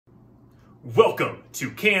Welcome to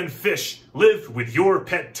Can Fish Live with Your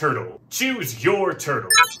Pet Turtle? Choose your turtle.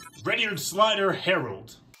 Redyard Slider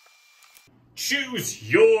Harold. Choose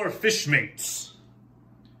your fish mates.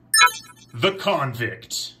 The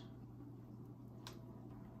Convict.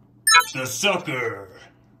 The Sucker.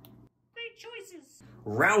 Great choices.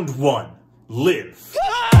 Round 1. Live.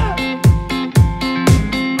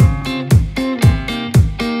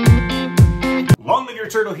 Long live your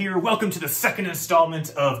turtle here. Welcome to the second installment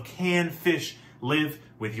of Can Fish Live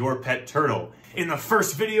with Your Pet Turtle? In the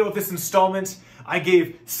first video of this installment, I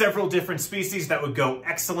gave several different species that would go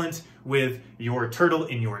excellent with your turtle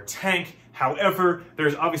in your tank. However,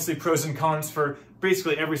 there's obviously pros and cons for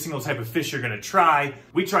basically every single type of fish you're gonna try.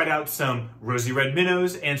 We tried out some rosy red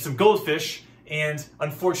minnows and some goldfish, and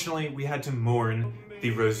unfortunately, we had to mourn the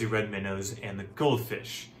rosy red minnows and the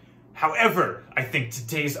goldfish. However, I think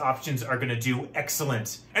today's options are gonna do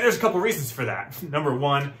excellent. And there's a couple reasons for that. Number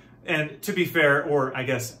one, and to be fair, or I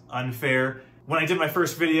guess unfair, when I did my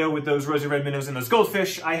first video with those rosy red minnows and those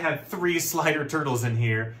goldfish, I had 3 slider turtles in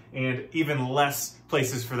here and even less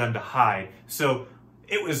places for them to hide. So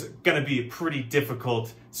it was gonna be a pretty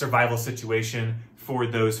difficult survival situation for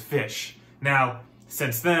those fish. Now,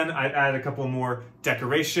 since then, I've added a couple more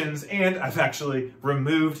decorations, and I've actually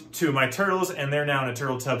removed 2 of my turtles, and they're now in a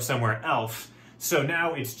turtle tub somewhere else. So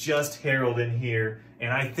now it's just Harold in here,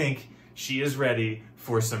 and I think she is ready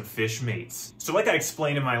for some fish mates. So like I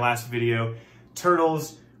explained in my last video,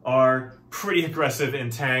 turtles are pretty aggressive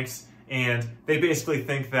in tanks, and they basically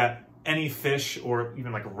think that any fish, or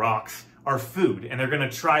even like rocks, are food, and they're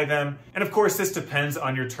gonna try them. And of course, this depends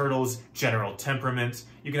on your turtle's general temperament.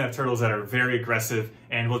 You can have turtles that are very aggressive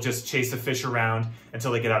and will just chase a fish around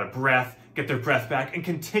until they get out of breath, get their breath back, and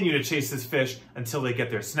continue to chase this fish until they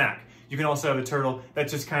get their snack. You can also have a turtle that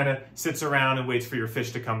just kind of sits around and waits for your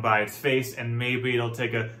fish to come by its face, and maybe it'll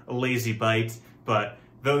take a lazy bite, but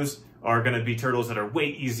those are going to be turtles that are way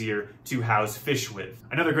easier to house fish with.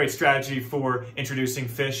 Another great strategy for introducing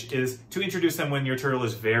fish is to introduce them when your turtle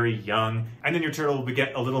is very young, and then your turtle will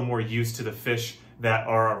get a little more used to the fish that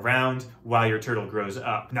are around while your turtle grows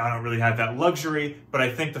up. Now, I don't really have that luxury, but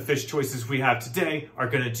I think the fish choices we have today are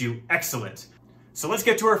going to do excellent. So let's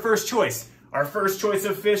get to our first choice. Our first choice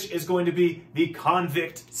of fish is going to be the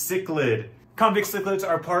Convict Cichlid. Convict cichlids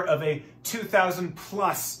are part of a 2,000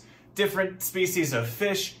 plus different species of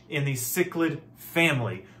fish in the cichlid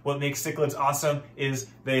family. What makes cichlids awesome is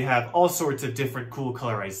they have all sorts of different cool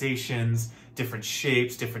colorizations, different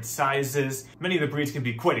shapes, different sizes. Many of the breeds can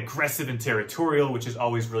be quite aggressive and territorial, which is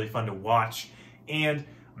always really fun to watch. And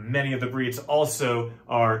many of the breeds also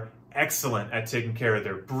are excellent at taking care of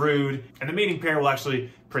their brood. And the mating pair will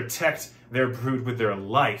actually protect their brood with their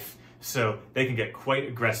life. So they can get quite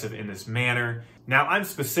aggressive in this manner. Now, I'm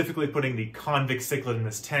specifically putting the Convict Cichlid in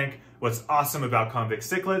this tank. What's awesome about Convict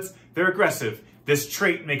Cichlids, they're aggressive. This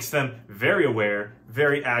trait makes them very aware,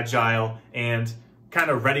 very agile, and kind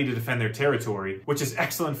of ready to defend their territory, which is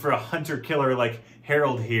excellent for a hunter-killer like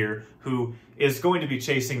Harold here, who is going to be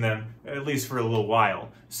chasing them at least for a little while.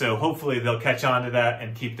 So hopefully they'll catch on to that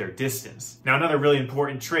and keep their distance. Now, another really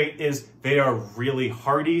important trait is they are really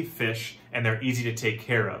hardy fish, and they're easy to take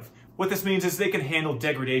care of. What this means is they can handle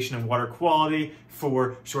degradation in water quality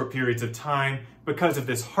for short periods of time because of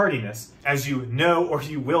this hardiness. As you know, or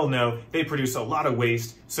you will know, they produce a lot of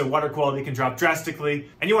waste, so water quality can drop drastically,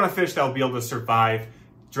 and you want a fish that will be able to survive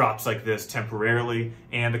drops like this temporarily,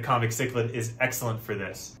 and the Convict Cichlid is excellent for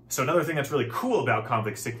this. So another thing that's really cool about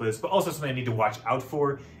Convict Cichlids, but also something I need to watch out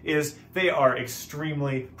for, is they are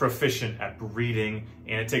extremely proficient at breeding,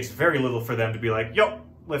 and it takes very little for them to be like, yo,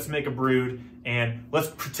 let's make a brood, and let's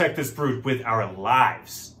protect this brood with our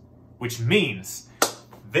lives. Which means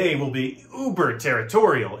they will be uber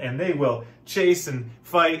territorial, and they will chase and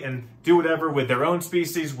fight and do whatever with their own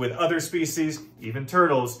species, with other species, even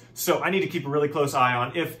turtles. So I need to keep a really close eye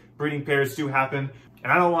on if breeding pairs do happen.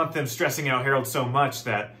 And I don't want them stressing out Harold so much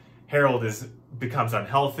that Harold becomes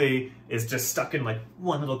unhealthy, is just stuck in like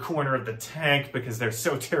one little corner of the tank because they're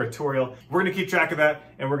so territorial. We're gonna keep track of that,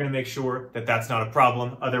 and we're gonna make sure that that's not a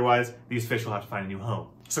problem. Otherwise, these fish will have to find a new home.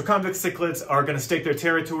 So Convict cichlids are gonna stake their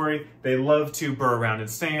territory. They love to burrow around in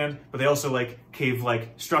sand, but they also like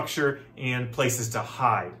cave-like structure and places to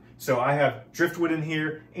hide. So I have driftwood in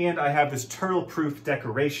here, and I have this turtle-proof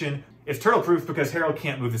decoration. It's turtle-proof because Harold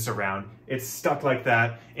can't move this around. It's stuck like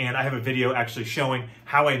that, and I have a video actually showing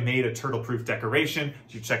how I made a turtle-proof decoration.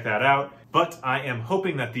 You should check that out. But I am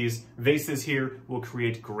hoping that these vases here will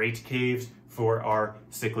create great caves for our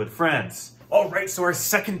cichlid friends. All right, so our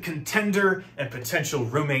second contender and potential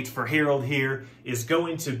roommate for Harold here is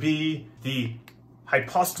going to be the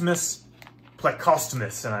Hypostomes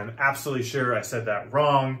Plecostomus, and I'm absolutely sure I said that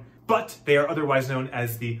wrong, but they are otherwise known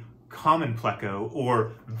as the common pleco,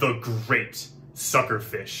 or the great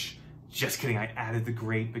suckerfish. Just kidding, I added the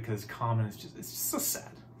great because common is it's just so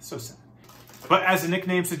sad, so sad. But as the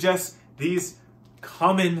nickname suggests, these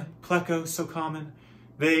common plecos, so common,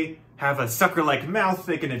 they have a sucker-like mouth.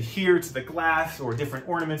 They can adhere to the glass or different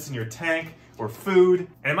ornaments in your tank or food.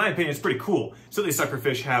 And in my opinion, it's pretty cool. So these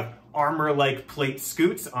suckerfish have armor-like plate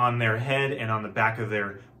scutes on their head and on the back of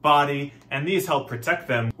their body. And these help protect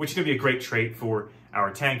them, which can be a great trait for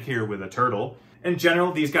our tank here with a turtle. In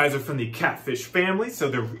general, these guys are from the catfish family, so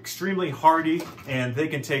they're extremely hardy and they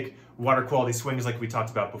can take water quality swings like we talked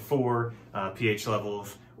about before, pH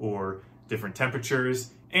levels or different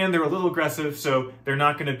temperatures. And they're a little aggressive, so they're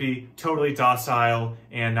not gonna be totally docile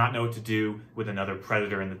and not know what to do with another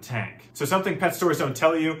predator in the tank. So something pet stores don't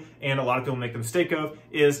tell you, and a lot of people make the mistake of,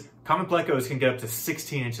 is common plecos can get up to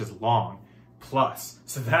 16 inches long plus.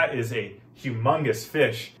 So that is a humongous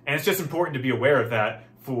fish. And it's just important to be aware of that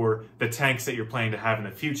for the tanks that you're planning to have in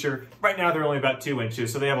the future. Right now, they're only about 2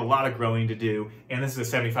 inches, so they have a lot of growing to do. And this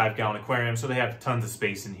is a 75-gallon aquarium, so they have tons of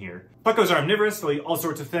space in here. Plecos are omnivorous. They'll eat all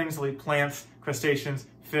sorts of things. They'll eat plants, crustaceans,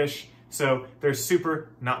 fish. So they're super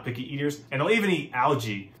not picky eaters, and they'll even eat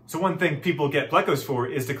algae. So one thing people get plecos for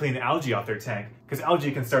is to clean the algae off their tank, because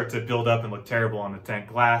algae can start to build up and look terrible on the tank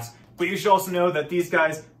glass. But you should also know that these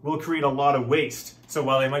guys will create a lot of waste. So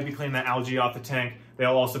while they might be cleaning that algae off the tank,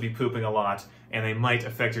 they'll also be pooping a lot, and they might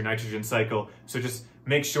affect your nitrogen cycle. So just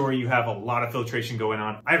make sure you have a lot of filtration going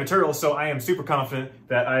on. I have a turtle, so I am super confident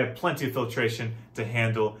that I have plenty of filtration to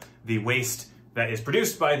handle the waste that is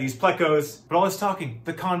produced by these plecos. But all this talking,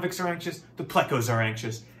 the convicts are anxious, the plecos are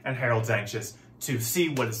anxious, and Harold's anxious to see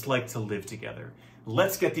what it's like to live together.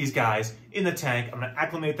 Let's get these guys in the tank. I'm gonna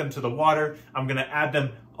acclimate them to the water. I'm gonna add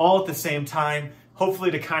them all at the same time, hopefully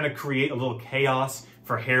to kind of create a little chaos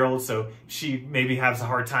for Harold, so she maybe has a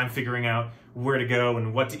hard time figuring out where to go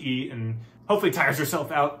and what to eat, and hopefully tires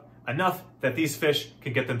herself out enough that these fish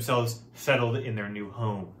can get themselves settled in their new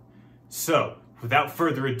home. So, without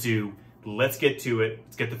further ado, let's get to it.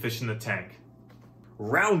 Let's get the fish in the tank.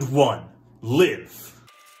 Round 1, live.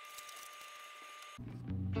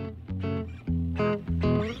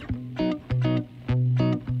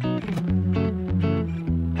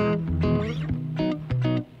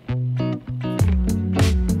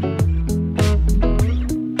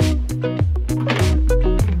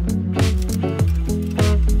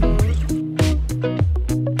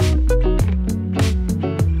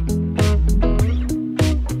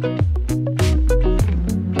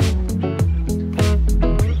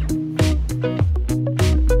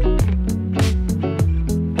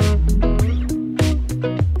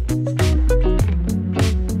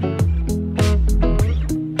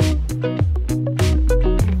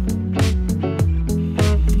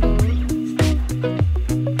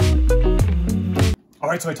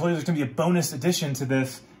 So I told you there's gonna be a bonus addition to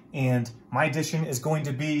this, and my addition is going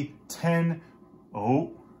to be 10,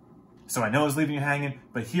 so I know I was leaving you hanging,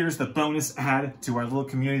 but here's the bonus add to our little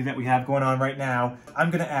community that we have going on right now.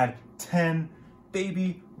 I'm gonna add 10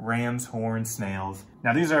 baby ram's horn snails.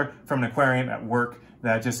 Now these are from an aquarium at work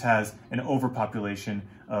that just has an overpopulation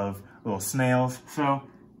of little snails. So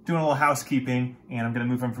doing a little housekeeping, and I'm gonna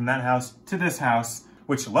move them from that house to this house,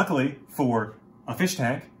 which luckily for a fish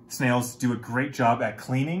tank, snails do a great job at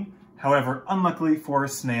cleaning. However, unluckily for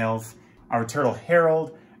snails, our turtle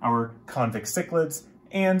Harold, our convict cichlids,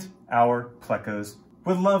 and our plecos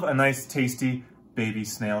would love a nice tasty baby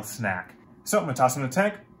snail snack. So I'm gonna toss them in the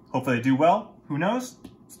tank. Hopefully they do well. Who knows?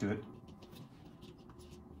 Let's do it.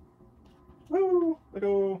 Woo! Let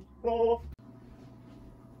go. Roll.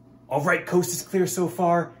 All right, coast is clear so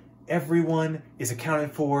far. Everyone is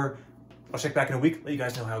accounted for. I'll check back in a week, let you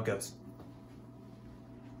guys know how it goes.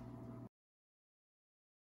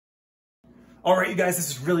 All right, you guys,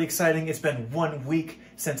 this is really exciting. It's been 1 week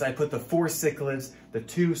since I put the 4 cichlids, the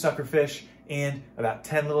 2 suckerfish, and about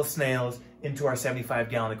 10 little snails into our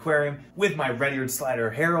 75-gallon aquarium with my red-eared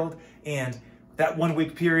slider Harold. And that 1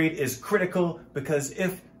 week period is critical because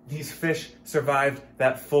if these fish survived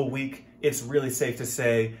that full week, it's really safe to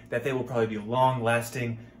say that they will probably be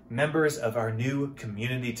long-lasting members of our new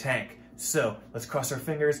community tank. So let's cross our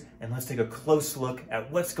fingers and let's take a close look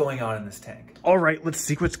at what's going on in this tank. All right, let's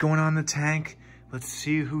see what's going on in the tank. Let's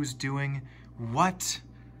see who's doing what.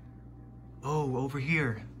 Oh, over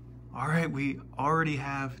here. All right, we already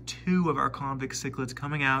have 2 of our convict cichlids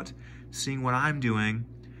coming out, seeing what I'm doing.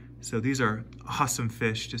 So these are awesome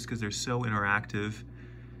fish just because they're so interactive,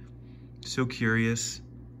 so curious.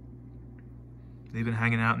 They've been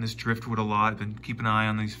hanging out in this driftwood a lot. I've been keeping an eye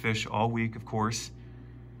on these fish all week, of course.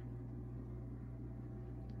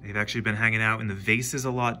 They've actually been hanging out in the vases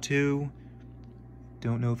a lot too.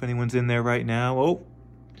 Don't know if anyone's in there right now. Oh,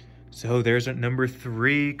 so there's our number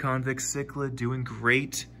 3 Convict Cichlid doing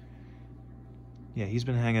great. Yeah, he's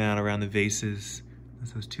been hanging out around the vases.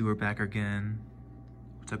 Those 2 are back again.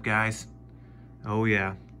 What's up, guys? Oh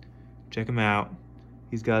yeah, check him out.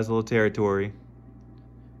 He's got his little territory.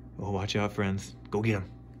 Oh, watch out, friends. Go get him.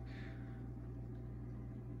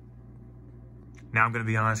 Now I'm gonna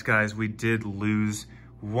be honest, guys, we did lose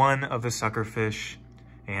one of the suckerfish,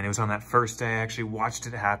 and it was on that first day I actually watched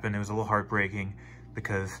it happen. It was a little heartbreaking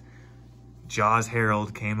because Jaws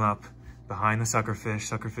Harold came up behind the suckerfish.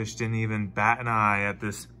 Suckerfish didn't even bat an eye at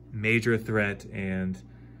this major threat, and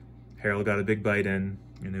Harold got a big bite in,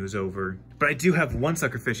 and it was over. But I do have one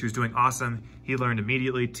suckerfish who's doing awesome. He learned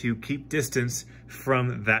immediately to keep distance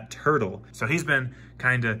from that turtle. So he's been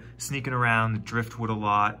kind of sneaking around the driftwood a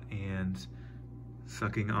lot and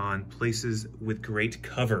sucking on places with great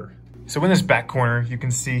cover. So in this back corner, you can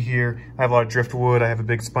see here, I have a lot of driftwood, I have a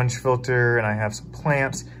big sponge filter, and I have some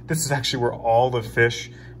plants. This is actually where all the fish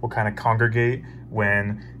will kind of congregate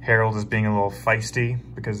when Harold is being a little feisty,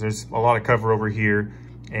 because there's a lot of cover over here,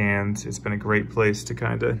 and it's been a great place to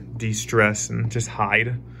kind of de-stress and just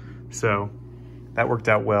hide. So that worked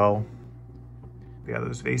out well. Yeah,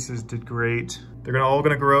 those vases did great. They're all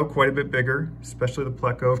gonna grow quite a bit bigger, especially the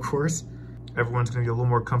Pleco, of course. Everyone's gonna get a little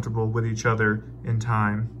more comfortable with each other in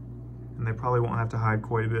time, and they probably won't have to hide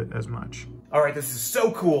quite a bit as much. All right, this is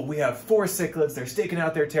so cool. We have 4 cichlids. They're staking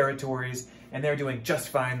out their territories, and they're doing just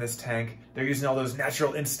fine in this tank. They're using all those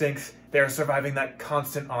natural instincts. They're surviving that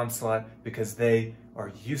constant onslaught because they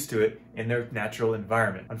are used to it in their natural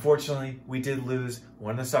environment. Unfortunately, we did lose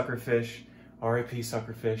one of the suckerfish, RIP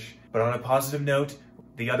suckerfish. But on a positive note,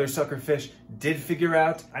 the other suckerfish did figure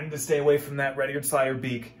out I need to stay away from that red-eared slider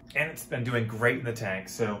beak, and it's been doing great in the tank,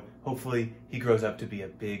 so hopefully he grows up to be a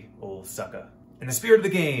big old sucker. In the spirit of the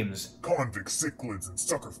games, Convict Cichlids and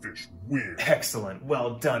Suckerfish win. Excellent.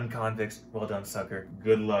 Well done, convicts. Well done, sucker.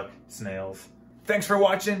 Good luck, snails. Thanks for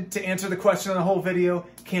watching. To answer the question on the whole video,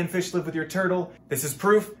 can fish live with your turtle? This is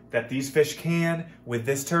proof that these fish can with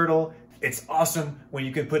this turtle. It's awesome when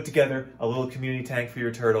you can put together a little community tank for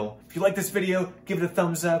your turtle. If you like this video, give it a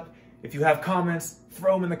thumbs up. If you have comments,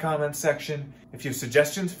 throw them in the comments section. If you have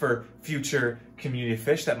suggestions for future community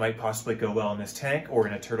fish that might possibly go well in this tank or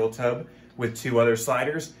in a turtle tub with 2 other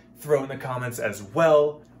sliders, throw in the comments as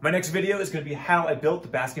well. My next video is going to be how I built the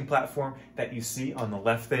basking platform that you see on the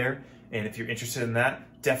left there. And if you're interested in that,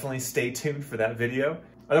 definitely stay tuned for that video.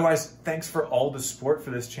 Otherwise, thanks for all the support for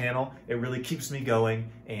this channel. It really keeps me going,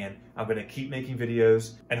 and I'm going to keep making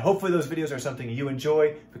videos. And hopefully those videos are something you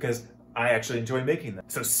enjoy, because I actually enjoy making them.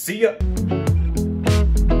 So see ya!